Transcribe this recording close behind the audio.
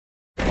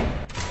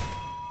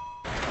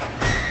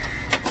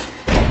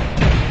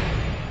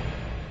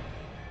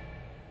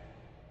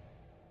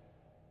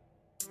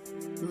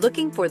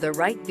Looking for the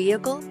right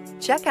vehicle?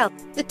 Check out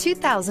the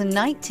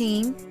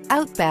 2019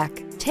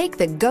 Outback. Take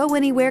the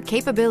go-anywhere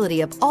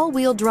capability of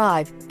all-wheel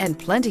drive and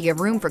plenty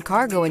of room for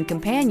cargo and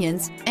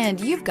companions,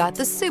 and you've got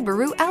the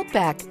Subaru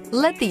Outback.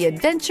 Let the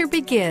adventure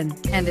begin,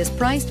 and is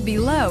priced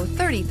below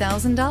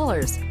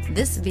 $30,000.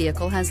 This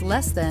vehicle has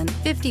less than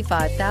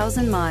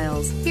 55,000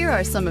 miles. Here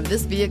are some of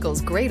this vehicle's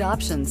great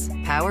options: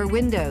 power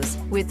windows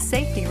with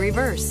safety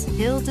reverse,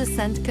 hill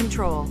descent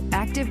control,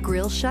 active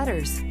grille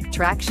shutters,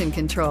 traction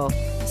control,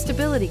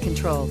 stability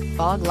control,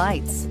 fog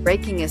lights,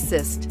 braking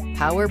assist,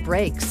 power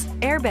brakes,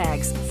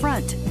 airbags,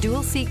 front,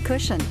 dual seat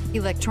cushion,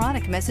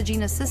 electronic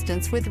messaging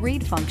assistance with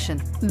read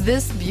function.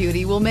 This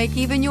beauty will make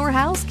even your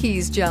house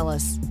keys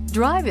jealous.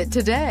 Drive it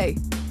today.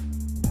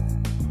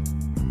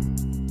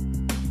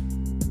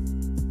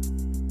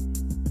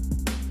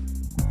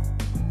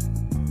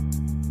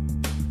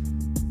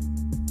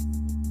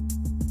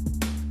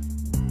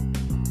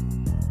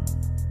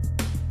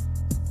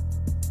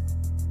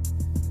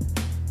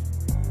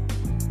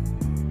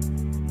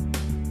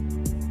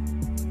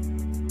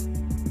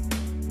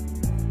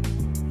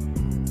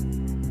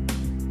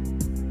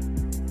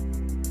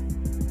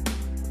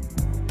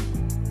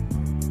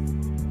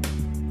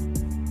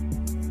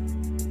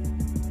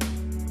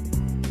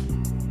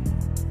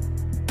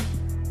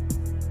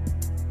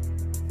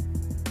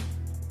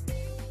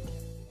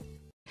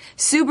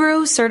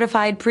 Subaru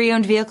certified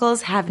pre-owned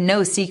vehicles have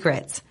no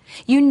secrets.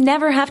 You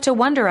never have to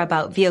wonder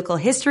about vehicle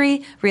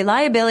history,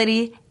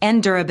 reliability,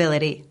 and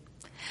durability.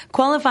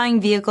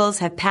 Qualifying vehicles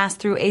have passed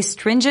through a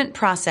stringent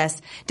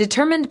process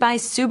determined by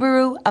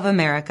Subaru of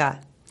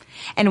America.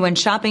 And when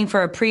shopping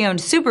for a pre-owned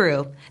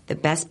Subaru, the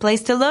best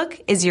place to look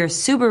is your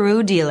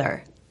Subaru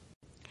dealer.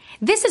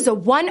 This is a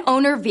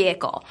one-owner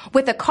vehicle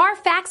with a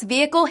Carfax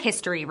Vehicle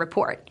History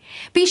Report.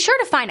 Be sure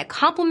to find a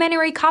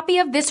complimentary copy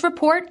of this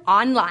report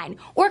online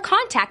or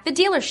contact the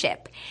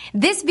dealership.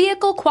 This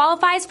vehicle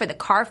qualifies for the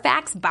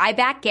Carfax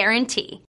Buyback Guarantee.